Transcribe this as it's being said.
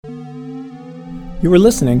You are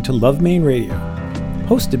listening to Love Maine Radio,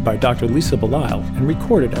 hosted by Dr. Lisa Belisle and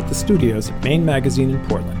recorded at the studios at Maine Magazine in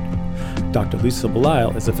Portland. Dr. Lisa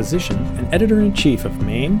Belisle is a physician and editor-in-chief of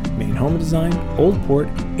Maine, Maine Home Design, Old Port,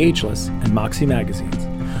 Ageless, and Moxie magazines.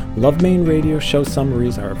 Love Maine Radio show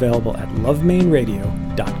summaries are available at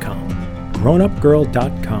lovemaineradio.com,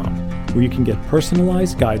 grownupgirl.com, where you can get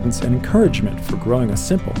personalized guidance and encouragement for growing a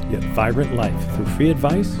simple yet vibrant life through free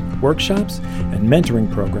advice, workshops, and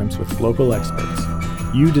mentoring programs with local experts.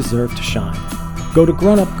 You deserve to shine. Go to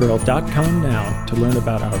grownupgirl.com now to learn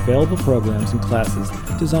about our available programs and classes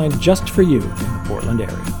designed just for you in the Portland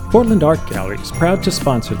area. Portland Art Gallery is proud to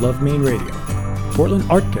sponsor Love Maine Radio. Portland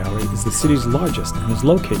Art Gallery is the city's largest and is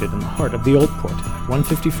located in the heart of the Old Port at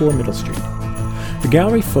 154 Middle Street. The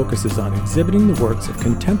gallery focuses on exhibiting the works of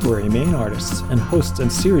contemporary Maine artists and hosts a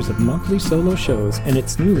series of monthly solo shows in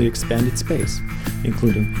its newly expanded space,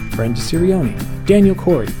 including Brenda Sirioni, Daniel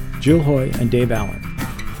Corey, Jill Hoy, and Dave Allen.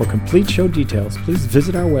 For complete show details, please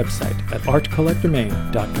visit our website at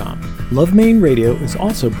artcollectormaine.com. Love Maine Radio is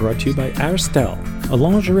also brought to you by Aristel, a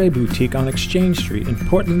lingerie boutique on Exchange Street in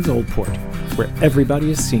Portland's Old Port, where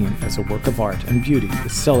everybody is seen as a work of art and beauty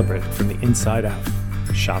is celebrated from the inside out.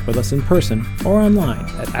 Shop with us in person or online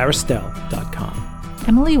at aristel.com.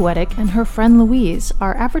 Emily Weddick and her friend Louise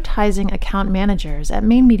are advertising account managers at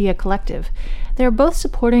Maine Media Collective. They are both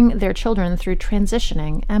supporting their children through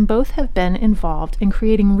transitioning, and both have been involved in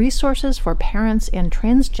creating resources for parents and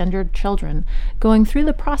transgendered children going through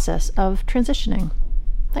the process of transitioning.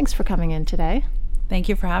 Thanks for coming in today. Thank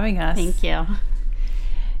you for having us. Thank you.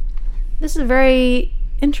 This is a very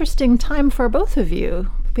interesting time for both of you,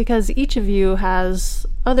 because each of you has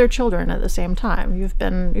other children at the same time. You've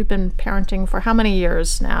been parenting for how many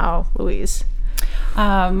years now, Louise?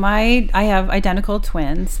 I have identical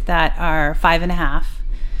twins that are 5.5.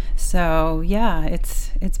 So yeah,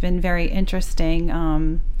 it's been very interesting,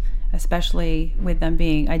 especially with them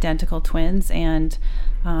being identical twins and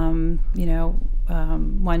one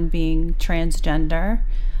being transgender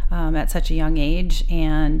at such a young age,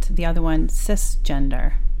 and the other one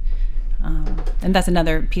cisgender. And that's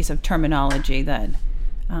another piece of terminology that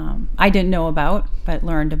I didn't know about, but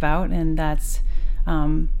learned about, and that's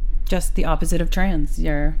just the opposite of trans.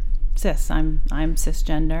 You're cis. I'm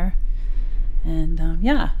cisgender, and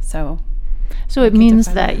so it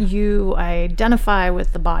means that you identify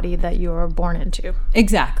with the body that you were born into.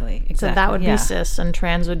 Exactly. So that would be cis, and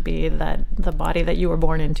trans would be that the body that you were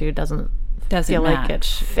born into doesn't feel match. Like it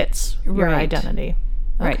fits your identity.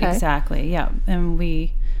 Right. Okay. Exactly. Yeah, and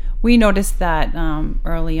we noticed that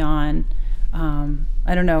early on.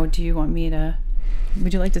 I don't know. Would you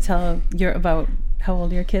like to tell about how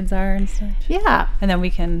old your kids are and stuff? Yeah. And then we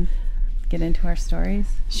can get into our stories.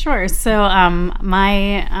 Sure. So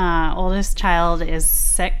my oldest child is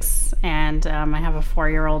 6, and I have a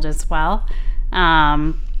 4-year-old as well. My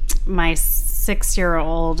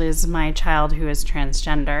 6-year-old is my child who is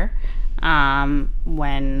transgender.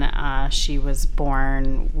 When she was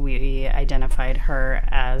born, we identified her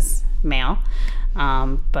as male.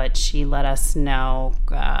 But she let us know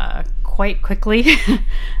quite quickly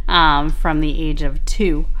from the age of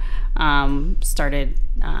 2, started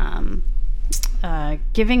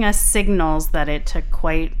giving us signals that it took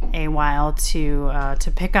quite a while to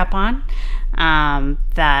pick up on,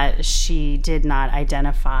 that she did not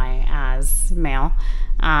identify as male.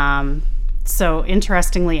 So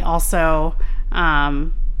interestingly, also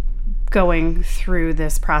going through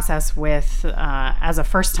this process with as a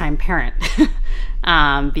first-time parent,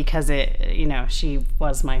 because she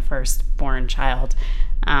was my first-born child,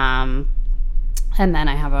 and then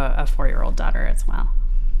I have a 4-year-old daughter as well.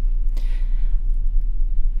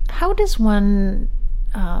 How does one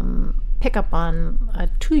pick up on a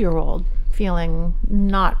 2-year-old feeling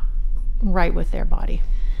not right with their body?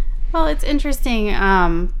 Well, it's interesting.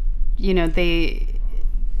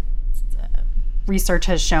 Research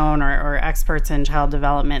has shown, or experts in child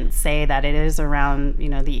development say that it is around,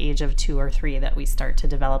 the age of 2 or 3 that we start to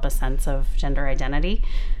develop a sense of gender identity.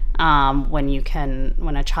 When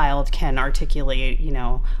a child can articulate,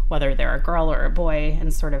 whether they're a girl or a boy,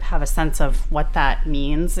 and sort of have a sense of what that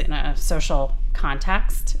means in a social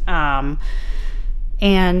context.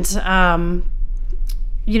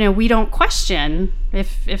 We don't question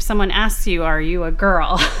if someone asks you, are you a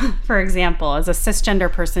girl, for example, as a cisgender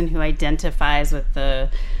person who identifies with the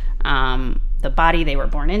body they were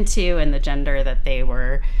born into and the gender that they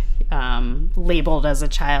were labeled as a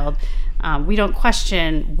child. We don't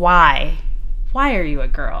question why. Why are you a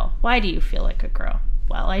girl? Why do you feel like a girl?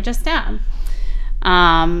 Well, I just am.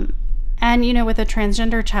 And with a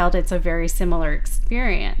transgender child, it's a very similar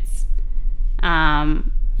experience.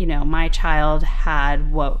 my child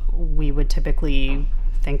had what we would typically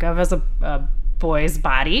think of as a boy's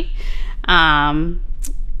body.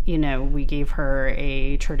 We gave her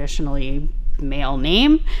a traditionally male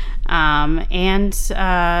name, and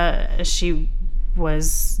she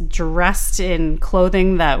was dressed in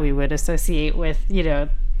clothing that we would associate with,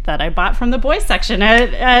 that I bought from the boys section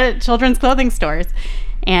at children's clothing stores.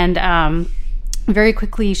 And very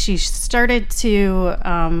quickly she started to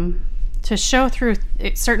show through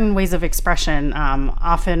certain ways of expression.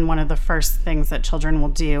 Often one of the first things that children will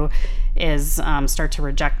do is start to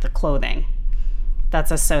reject the clothing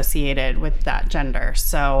that's associated with that gender.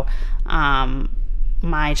 So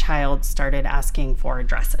my child started asking for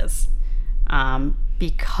dresses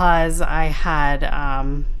because I had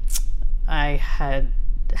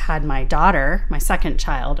my daughter, my second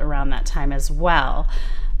child, around that time as well.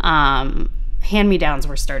 Hand-me-downs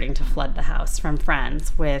were starting to flood the house from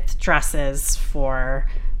friends with dresses for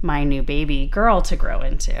my new baby girl to grow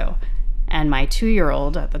into. And my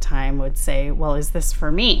 2-year-old at the time would say, well, is this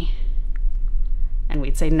for me? And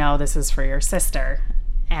we'd say, no, this is for your sister.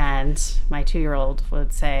 And my 2-year-old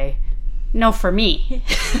would say, no, for me.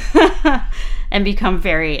 And become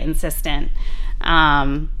very insistent,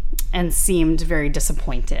 and seemed very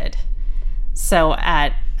disappointed. So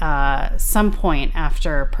at some point,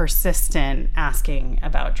 after persistent asking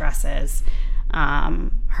about dresses,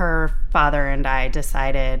 her father and I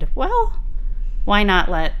decided, well, why not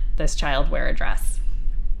let this child wear a dress?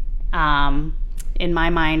 In my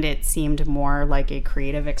mind, it seemed more like a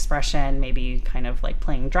creative expression, maybe kind of like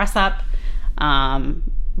playing dress up.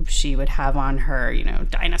 She would have on her,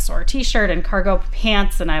 dinosaur t-shirt and cargo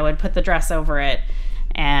pants, and I would put the dress over it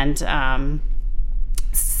and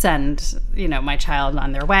send, my child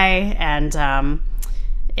on their way. And, at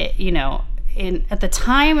the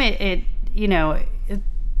time,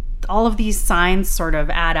 all of these signs sort of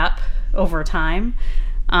add up over time.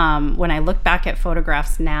 When I look back at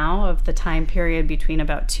photographs now of the time period between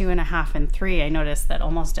about 2.5 and 3, I noticed that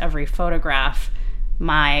almost every photograph,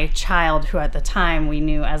 my child, who at the time we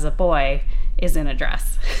knew as a boy, is in a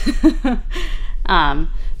dress.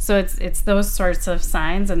 So it's those sorts of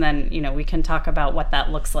signs, and then we can talk about what that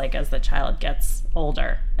looks like as the child gets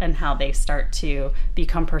older and how they start to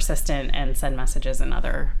become persistent and send messages in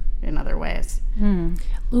other ways.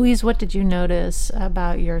 Louise, what did you notice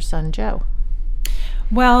about your son Joe?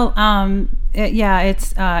 Well,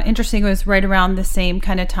 it's interesting. It was right around the same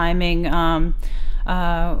kind of timing.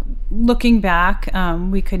 Looking back,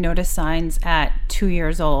 we could notice signs at 2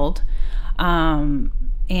 years old.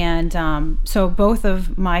 So both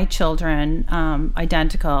of my children,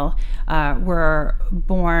 identical, were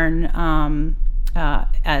born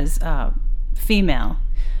as female,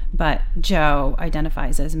 but Joe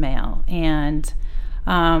identifies as male. And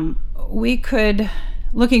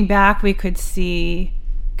looking back, we could see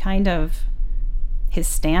kind of his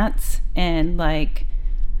stance and I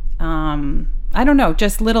don't know,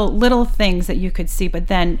 just little things that you could see. But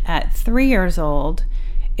then at 3 years old,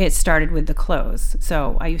 it started with the clothes.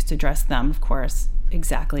 So I used to dress them, of course,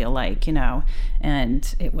 exactly alike,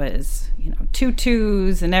 and it was,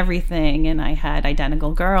 tutus and everything. And I had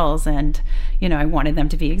identical girls, and, I wanted them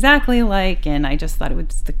to be exactly alike. And I just thought it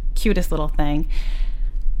was the cutest little thing.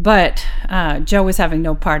 But Joe was having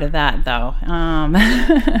no part of that, though.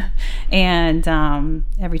 And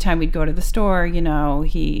every time we'd go to the store,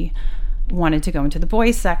 he wanted to go into the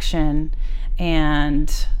boys section.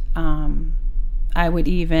 And I would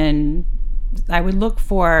look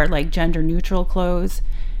for gender neutral clothes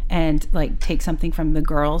and take something from the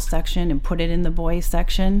girls section and put it in the boys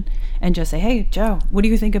section and just say, hey, Joe, what do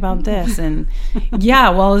you think about this? And yeah,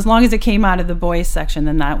 well, as long as it came out of the boys section,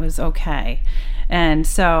 then that was okay. And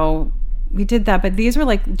so we did that, but these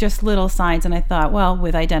were just little signs. And I thought, well,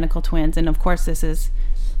 with identical twins, and of course this is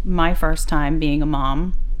my first time being a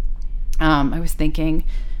mom, I was thinking,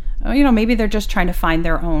 maybe they're just trying to find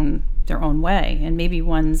their own way, and maybe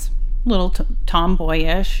one's a little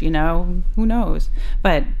tomboyish, who knows?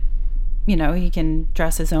 But he can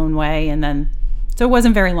dress his own way, and then so it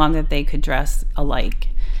wasn't very long that they could dress alike,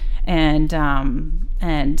 and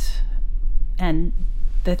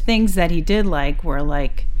the things that he did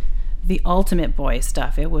were the ultimate boy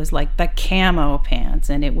stuff. It was the camo pants,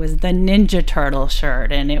 and it was the Ninja Turtle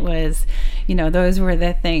shirt, and it was, those were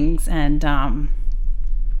the things, and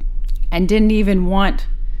didn't even want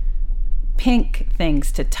pink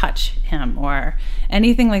things to touch him or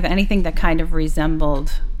anything like that, anything that kind of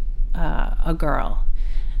resembled a girl.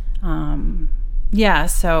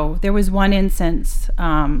 So there was one instance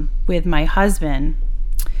with my husband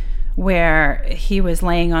where he was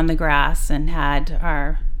laying on the grass and had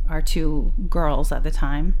our our two girls at the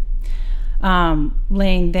time,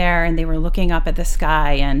 laying there, and they were looking up at the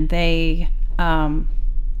sky, and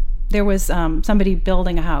there was somebody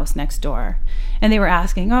building a house next door, and they were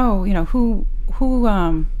asking, oh, you know,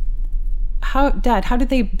 Dad, how did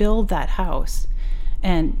they build that house?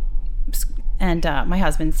 And my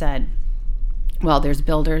husband said, well, there's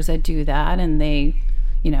builders that do that, and they,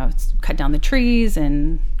 you know, cut down the trees,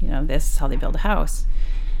 and, you know, this is how they build a house.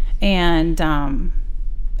 And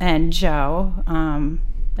Joe,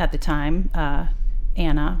 at the time,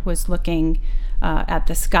 Anna, was looking at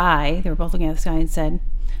the sky. They were both looking at the sky and said,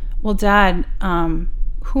 well, Dad,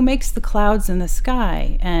 who makes the clouds in the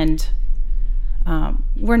sky? And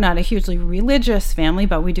we're not a hugely religious family,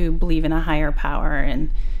 but we do believe in a higher power. And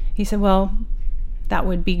he said, well, that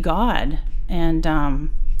would be God. And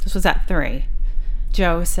this was at 3.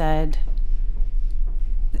 Joe said,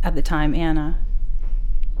 at the time, Anna,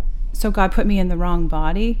 so God put me in the wrong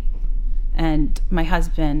body? And my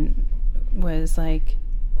husband was like,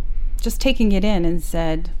 just taking it in, and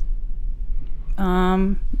said,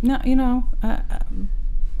 no,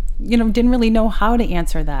 didn't really know how to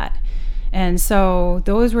answer that. And so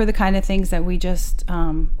those were the kind of things that we just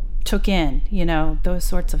took in, you know, those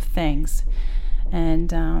sorts of things.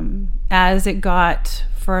 And as it got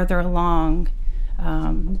further along,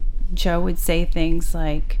 Joe would say things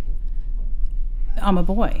like, I'm a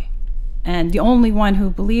boy, and the only one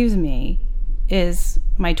who believes me is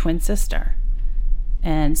my twin sister.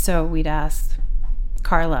 And so we'd ask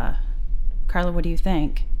Carla, what do you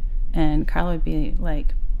think? And Carla would be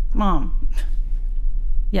like, Mom,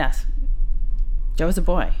 yes, Joe's a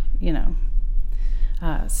boy, you know.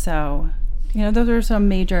 So, you know, those are some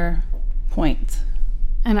major points.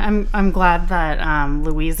 And I'm glad that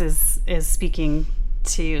Louise is speaking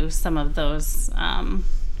to some of those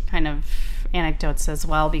kind of anecdotes as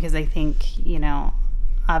well, because I think, you know,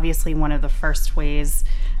 obviously one of the first ways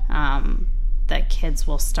that kids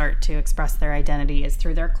will start to express their identity is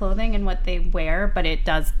through their clothing and what they wear, but it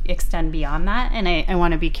does extend beyond that. And I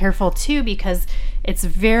want to be careful too, because it's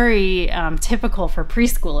very typical for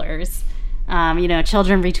preschoolers, you know,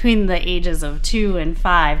 children between the ages of 2 and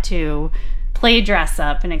 5 to play dress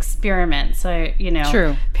up and experiment. So, you know,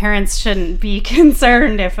 True. Parents shouldn't be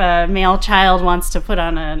concerned if a male child wants to put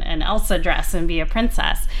on an Elsa dress and be a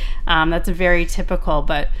princess. That's very typical,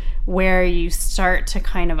 but where you start to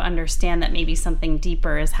kind of understand that maybe something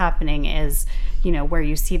deeper is happening is, you know, where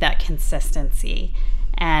you see that consistency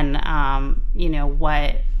and, you know,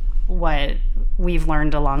 what we've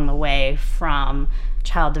learned along the way from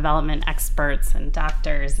child development experts and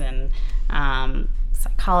doctors and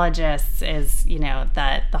psychologists is, you know,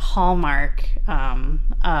 that the hallmark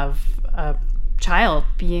of a child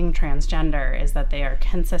being transgender is that they are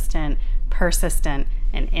consistent, persistent,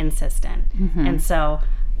 and insistent. Mm-hmm. And so,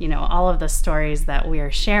 you know, all of the stories that we are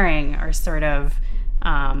sharing are sort of,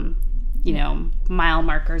 you know, mile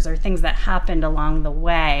markers or things that happened along the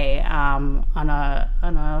way on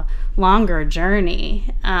a longer journey,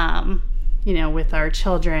 you know, with our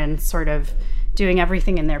children sort of doing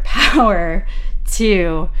everything in their power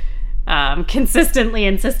to consistently,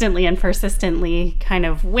 insistently, and persistently kind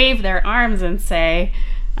of wave their arms and say,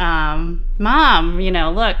 Mom, you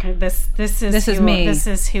know, look, this is me. This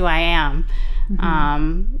is who I am.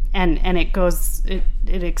 Mm-hmm. And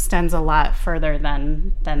it extends a lot further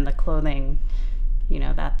than the clothing, you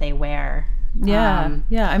know, that they wear. Yeah.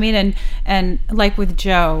 I mean, and like with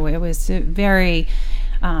Joe, it was very,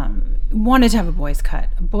 wanted to have a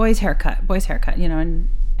boy's haircut, you know, and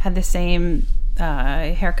had the same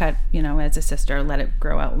haircut, you know, as a sister, let it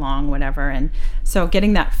grow out long, whatever. And so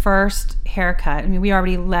getting that first haircut, I mean, we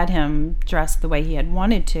already let him dress the way he had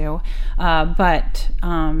wanted to, but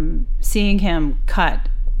seeing him cut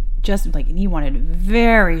just like, and he wanted it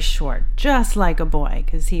very short, just like a boy,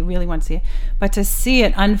 because he really wanted to see it, but to see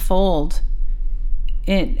it unfold,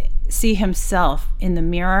 see himself in the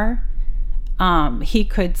mirror, he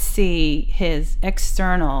could see his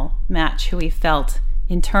external match who he felt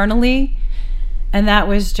internally. And that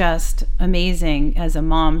was just amazing as a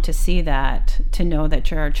mom to see that, to know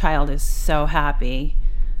that your child is so happy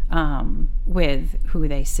with who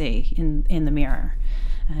they see in the mirror.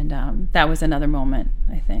 And that was another moment,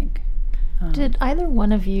 I think. Did either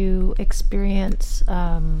one of you experience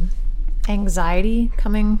anxiety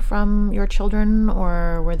coming from your children,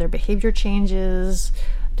 or were there behavior changes?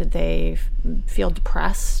 Did they feel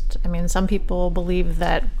depressed? I mean, some people believe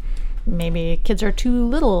that maybe kids are too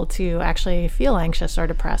little to actually feel anxious or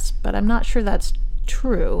depressed, but I'm not sure that's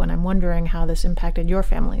true, and I'm wondering how this impacted your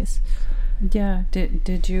families. Yeah.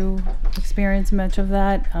 Did you experience much of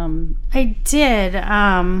that? I did.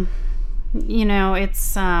 you know,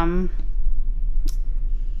 it's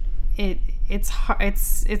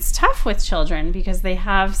it's tough with children because they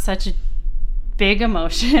have such big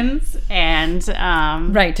emotions and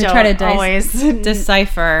right, to try to always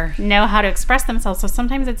decipher, know how to express themselves. So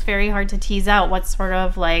sometimes it's very hard to tease out what's sort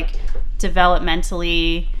of like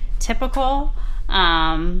developmentally typical,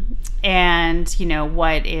 and you know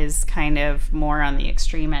what is kind of more on the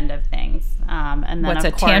extreme end of things. And then what's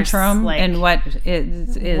of a course, tantrum, like, and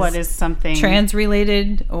what is something trans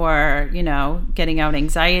related, or you know, getting out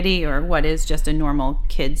anxiety, or what is just a normal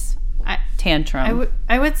kid's tantrum.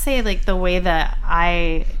 I would say like the way that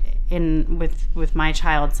I with my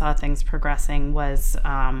child saw things progressing was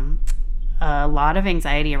a lot of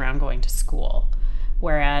anxiety around going to school,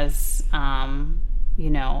 whereas you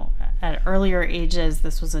know, at earlier ages,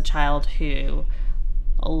 this was a child who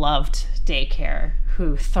loved daycare,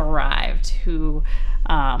 who thrived, who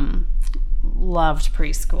loved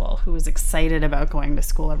preschool, who was excited about going to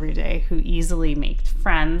school every day, who easily made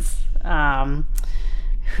friends,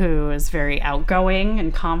 who is very outgoing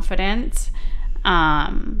and confident,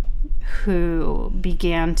 who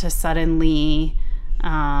began to suddenly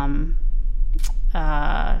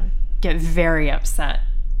get very upset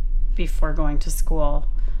before going to school,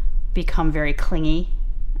 become very clingy,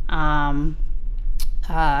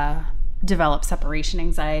 develop separation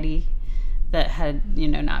anxiety that had, you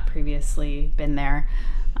know, not previously been there,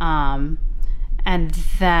 and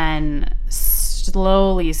then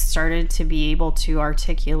slowly started to be able to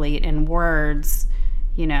articulate in words,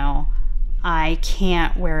 you know, I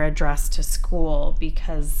can't wear a dress to school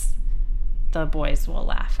because the boys will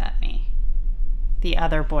laugh at me. The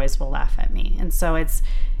other boys will laugh at me. And so it's,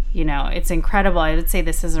 you know, it's incredible. I would say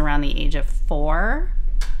this is around the age of 4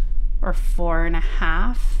 or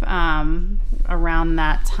 4.5, around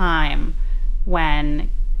that time when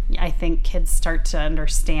I think kids start to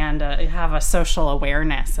understand, have a social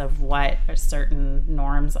awareness of what certain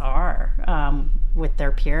norms are with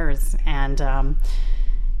their peers. And,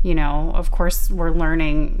 you know, of course, we're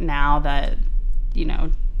learning now that, you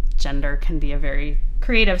know, gender can be a very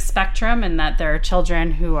creative spectrum, and that there are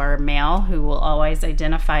children who are male who will always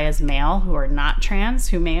identify as male, who are not trans,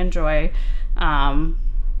 who may enjoy,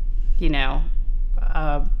 you know,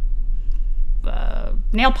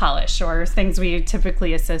 nail polish or things we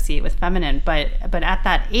typically associate with feminine, but at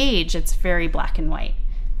that age it's very black and white.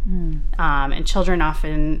 And children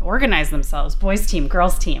often organize themselves, boys team,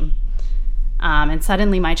 girls team, and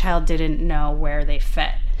suddenly my child didn't know where they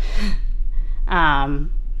fit. And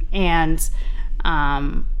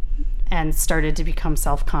started to become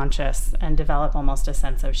self-conscious and develop almost a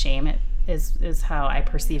sense of shame. It is how I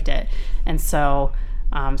perceived it. And so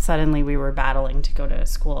suddenly we were battling to go to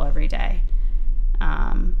school every day.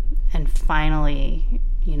 And finally,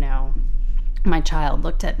 you know, my child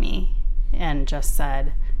looked at me and just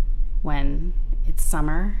said, when it's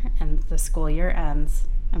summer and the school year ends,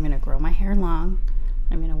 I'm going to grow my hair long.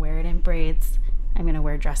 I'm going to wear it in braids. I'm going to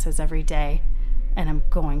wear dresses every day. And I'm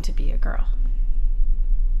going to be a girl.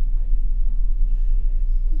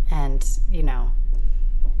 And, you know,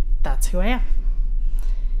 that's who I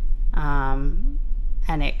am.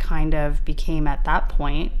 And it kind of became, at that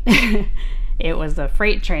point, it was a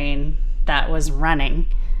freight train that was running.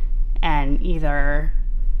 And either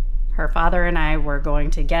her father and I were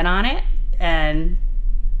going to get on it and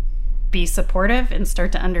be supportive and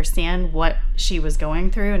start to understand what she was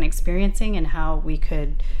going through and experiencing and how we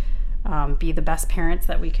could be the best parents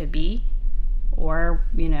that we could be, or,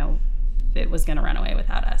 you know, it was going to run away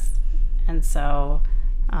without us. And so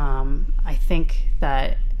I think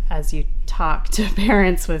that as you talk to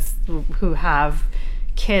parents who have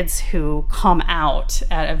kids who come out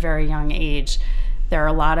at a very young age, there are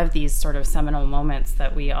a lot of these sort of seminal moments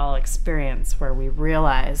that we all experience where we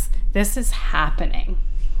realize this is happening.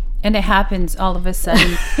 And it happens all of a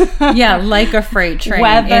sudden, yeah, like a freight train.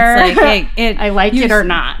 Whether it's like I like it or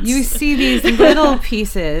not. You see these little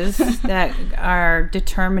pieces that are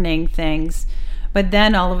determining things, but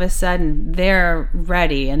then all of a sudden they're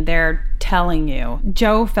ready and they're telling you.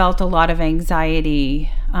 Joe felt a lot of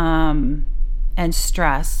anxiety and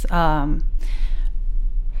stress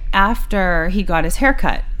after he got his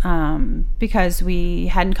haircut, because we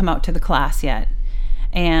hadn't come out to the class yet.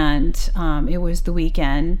 And it was the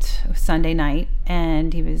weekend, Sunday night,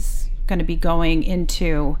 and he was going to be going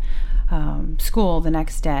into school the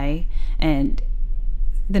next day. And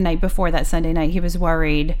the night before that Sunday night, he was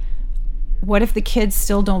worried, what if the kids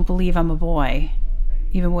still don't believe I'm a boy,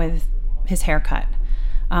 even with his haircut?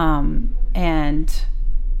 And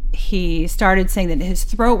he started saying that his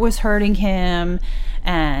throat was hurting him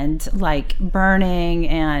and like burning,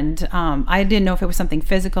 and I didn't know if it was something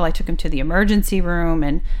physical. I took him to the emergency room,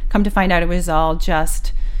 and come to find out it was all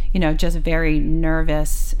just very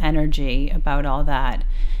nervous energy about all that.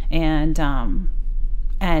 And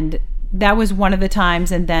that was one of the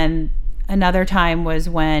times. And then another time was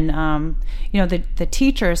when the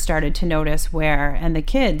teachers started to notice and the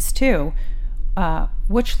kids too,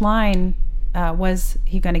 which line was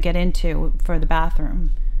he going to get into for the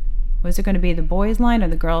bathroom? Was it going to be the boys' line or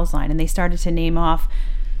the girls' line? And they started to name off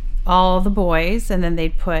all the boys, and then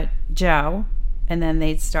they'd put Joe, and then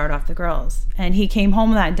they'd start off the girls. And he came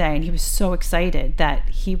home that day, and he was so excited that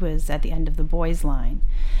he was at the end of the boys' line.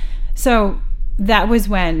 So that was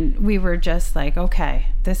when we were just like, okay,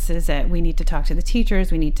 this is it. We need to talk to the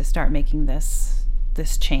teachers. We need to start making this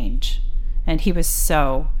change. And he was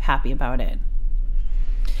so happy about it.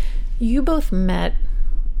 You both met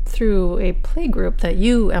through a play group that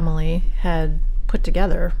you, Emily, had put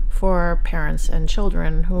together for parents and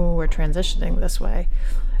children who were transitioning this way.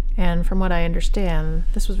 And from what I understand,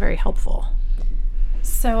 this was very helpful.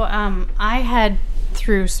 So I had,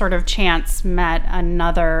 through sort of chance, met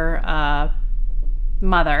another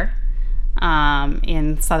mother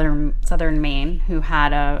in southern Maine who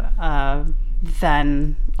had a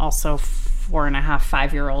then also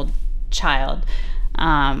 4.5-5-year-old child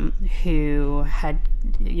who had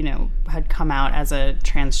come out as a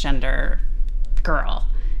transgender girl,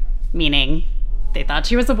 meaning they thought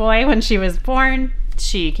she was a boy when she was born.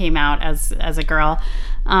 She came out as a girl.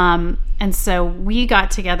 And so we got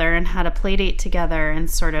together and had a play date together and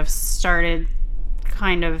sort of started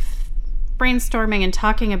kind of brainstorming and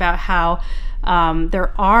talking about how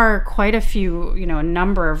there are quite a few, a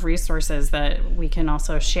number of resources that we can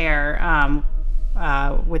also share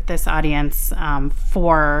with this audience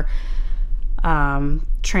for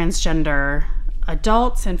transgender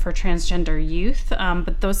adults and for transgender youth,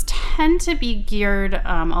 but those tend to be geared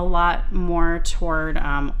a lot more toward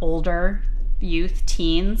older youth,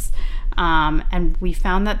 teens, and we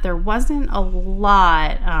found that there wasn't a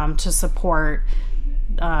lot to support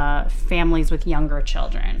families with younger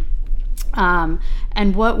children.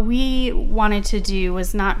 And what we wanted to do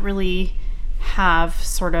was not really have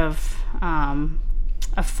sort of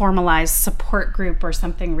a formalized support group or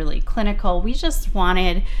something really clinical. We just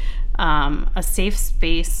wanted a safe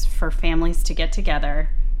space for families to get together,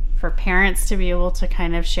 for parents to be able to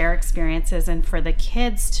kind of share experiences, and for the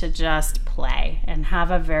kids to just play and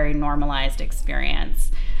have a very normalized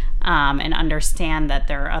experience, and understand that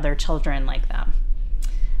there are other children like them.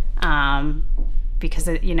 Because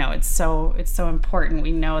it's so important.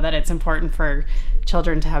 We know that it's important for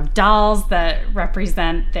children to have dolls that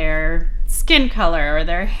represent their skin color or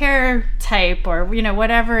their hair type, or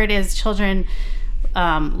whatever it is. Children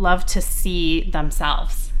love to see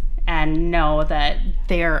themselves and know that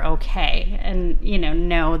they're okay, and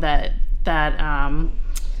know that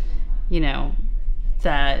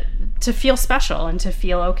to feel special and to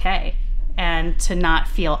feel okay, and to not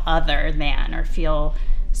feel other than or feel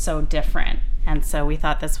so different. And so we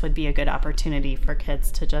thought this would be a good opportunity for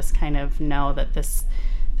kids to just kind of know that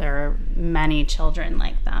there are many children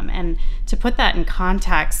like them. And to put that in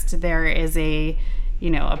context, there is a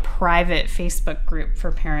private Facebook group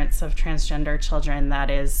for parents of transgender children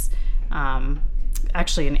that is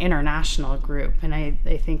actually an international group. And I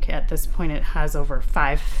think at this point it has over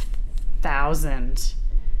 5,000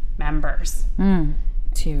 members.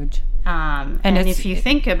 It's huge. And if you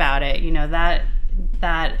think about it,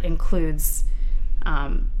 that includes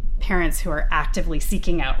parents who are actively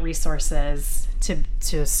seeking out resources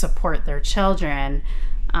to support their children.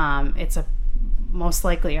 It's most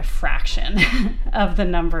likely a fraction of the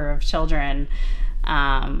number of children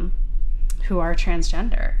who are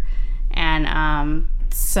transgender. And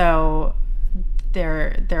so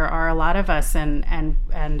there are a lot of us, and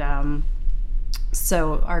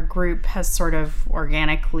so our group has sort of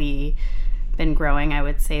organically been growing. I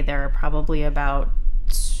would say there are probably about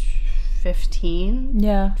 15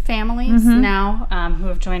 families now who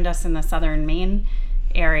have joined us in the southern Maine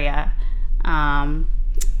area. And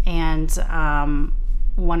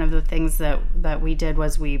one of the things that we did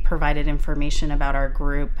was we provided information about our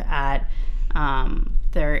group at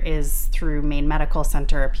there is, through Maine Medical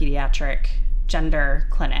Center, a pediatric gender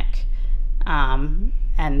clinic, and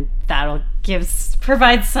that'll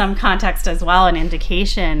provide some context as well, an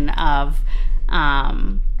indication of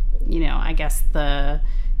I guess the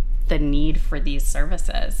need for these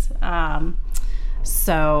services.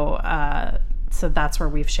 So that's where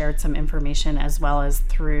we've shared some information, as well as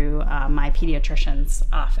through my pediatrician's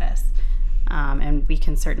office. And we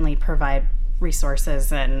can certainly provide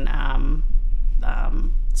resources and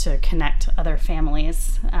to connect other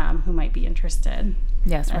families who might be interested.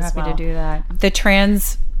 Yes, we're happy to do that. The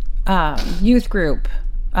trans youth group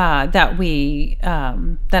that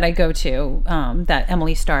I go to, that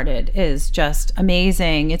Emily started, is just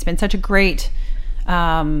amazing. It's been such a great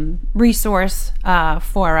resource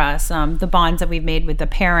for us. The bonds that we've made with the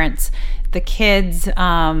parents, the kids,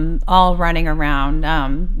 all running around,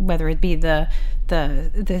 whether it be the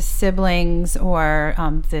siblings or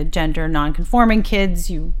the gender non-conforming kids.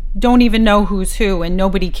 You don't even know who's who, and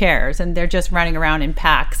nobody cares, and they're just running around in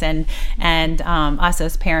packs, and us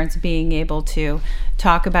as parents being able to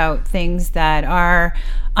talk about things that are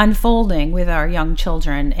unfolding with our young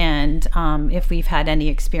children, and if we've had any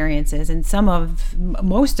experiences, and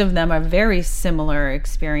most of them are very similar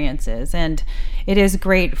experiences, and it is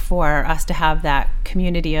great for us to have that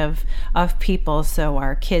community of people, so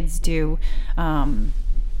our kids don't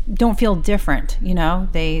feel different.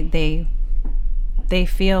 They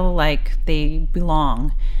feel like they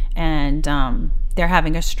belong, and they're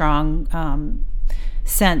having a strong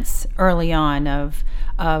sense early on of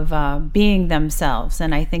being themselves.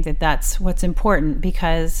 And I think that that's what's important,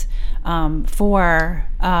 because for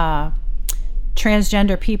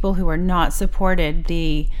transgender people who are not supported,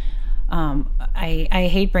 I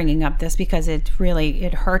hate bringing up this because it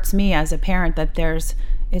hurts me as a parent that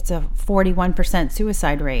it's a 41%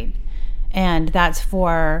 suicide rate. And that's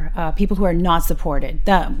for people who are not supported.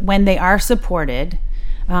 When they are supported,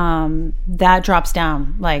 that drops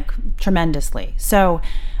down like tremendously. So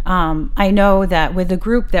I know that with the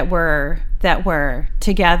group that we're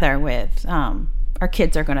together with, our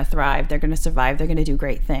kids are going to thrive. They're going to survive. They're going to do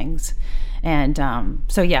great things. And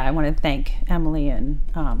so yeah, I want to thank Emily and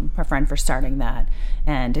her friend for starting that.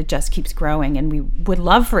 And it just keeps growing, and we would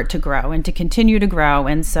love for it to grow and to continue to grow.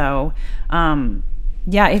 And so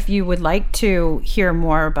yeah, if you would like to hear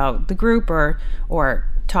more about the group or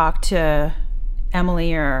talk to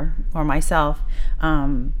Emily or myself,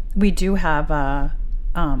 we do have an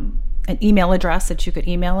email address that you could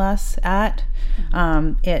email us at.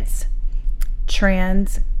 It's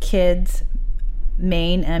transkids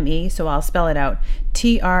Maine, M-E, so I'll spell it out,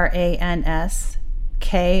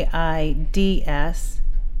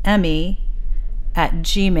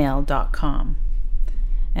 transkidsme@gmail.com.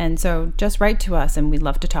 And so just write to us, and we'd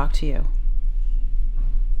love to talk to you.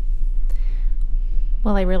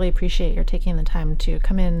 Well, I really appreciate your taking the time to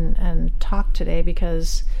come in and talk today,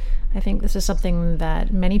 because I think this is something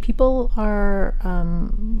that many people are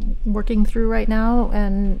working through right now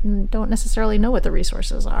and don't necessarily know what the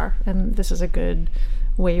resources are. And this is a good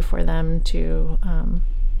way for them to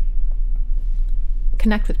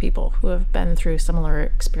connect with people who have been through similar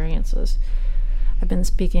experiences. I've been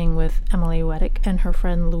speaking with Emily Weddick and her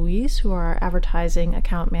friend Louise, who are advertising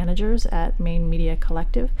account managers at Maine Media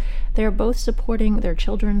Collective. They are both supporting their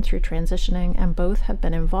children through transitioning, and both have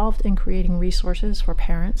been involved in creating resources for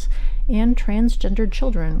parents and transgendered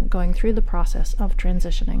children going through the process of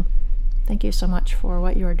transitioning. Thank you so much for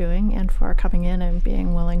what you are doing and for coming in and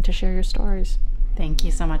being willing to share your stories. Thank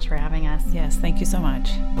you so much for having us. Yes, thank you so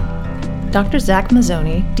much. Dr. Zach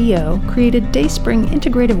Mazzoni, DO, created Dayspring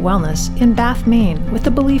Integrative Wellness in Bath, Maine, with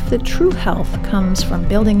the belief that true health comes from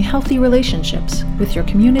building healthy relationships with your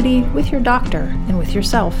community, with your doctor, and with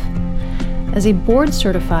yourself. As a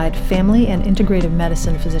board-certified family and integrative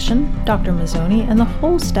medicine physician, Dr. Mazzoni and the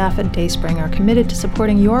whole staff at Dayspring are committed to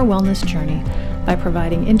supporting your wellness journey by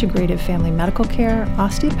providing integrative family medical care,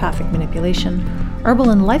 osteopathic manipulation,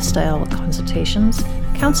 herbal and lifestyle consultations,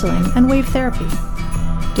 counseling, and wave therapy.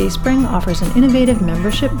 Dayspring offers an innovative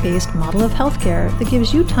membership-based model of healthcare that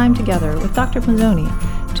gives you time together with Dr. Mazzoni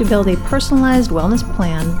to build a personalized wellness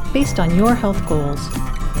plan based on your health goals.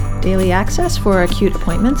 Daily access for acute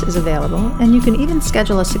appointments is available, and you can even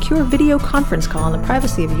schedule a secure video conference call in the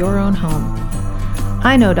privacy of your own home.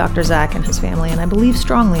 I know Dr. Zach and his family, and I believe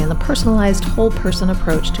strongly in the personalized whole-person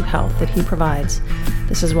approach to health that he provides.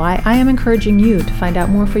 This is why I am encouraging you to find out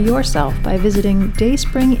more for yourself by visiting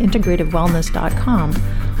dayspringintegrativewellness.com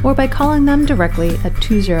or by calling them directly at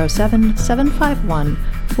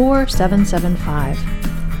 207-751-4775.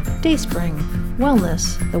 Dayspring,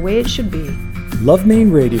 wellness the way it should be. Love Maine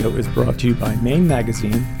Radio is brought to you by Maine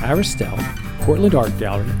Magazine, Aristelle, Portland Art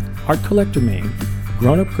Gallery, Art Collector Maine,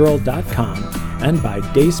 GrownUpGirl.com, and by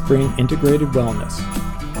Dayspring Integrated Wellness.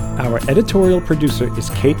 Our editorial producer is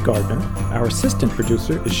Kate Gardner. Our assistant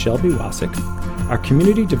producer is Shelby Wasick. Our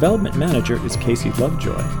community development manager is Casey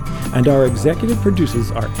Lovejoy. And our executive producers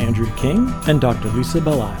are Andrew King and Dr. Lisa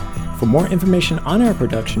Belisle. For more information on our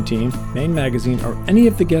production team, Maine Magazine, or any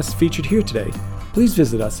of the guests featured here today, please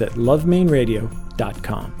visit us at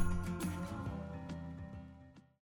lovemaineradio.com.